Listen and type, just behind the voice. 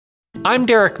I'm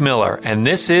Derek Miller, and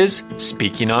this is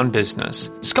Speaking on Business.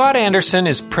 Scott Anderson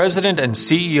is president and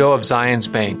CEO of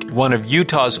Zions Bank, one of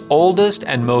Utah's oldest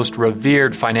and most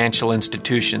revered financial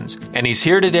institutions, and he's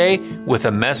here today with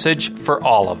a message for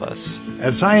all of us.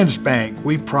 At Zions Bank,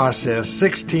 we process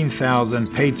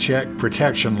 16,000 Paycheck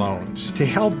Protection Loans to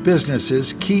help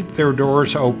businesses keep their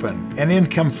doors open and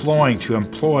income flowing to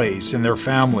employees and their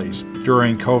families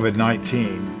during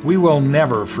COVID-19. We will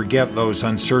never forget those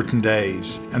uncertain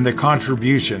days and the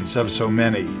contributions of so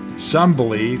many. Some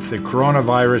believe the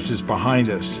coronavirus is behind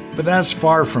us, but that's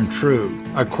far from true.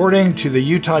 According to the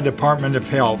Utah Department of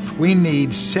Health, we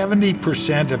need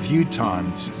 70% of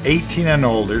Utahns 18 and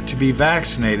older to be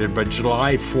vaccinated by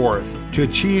July 4th to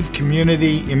achieve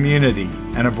community immunity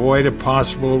and avoid a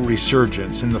possible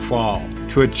resurgence in the fall.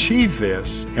 To achieve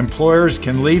this, employers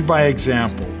can lead by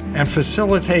example and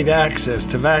facilitate access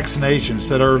to vaccinations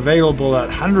that are available at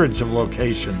hundreds of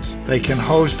locations. They can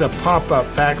host a pop-up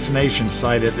vaccination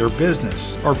site at their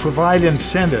business or provide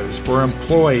incentives for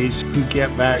employees who get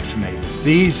vaccinated.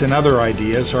 These and other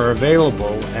ideas are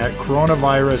available at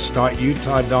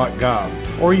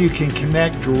coronavirus.utah.gov, or you can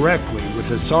connect directly with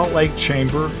the Salt Lake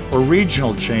Chamber or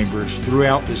regional chambers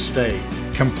throughout the state.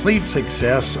 Complete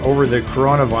success over the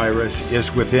coronavirus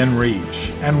is within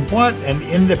reach. And what an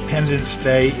Independence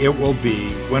Day it will be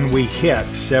when we hit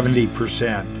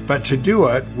 70%. But to do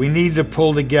it, we need to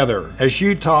pull together. As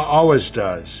Utah always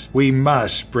does, we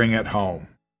must bring it home.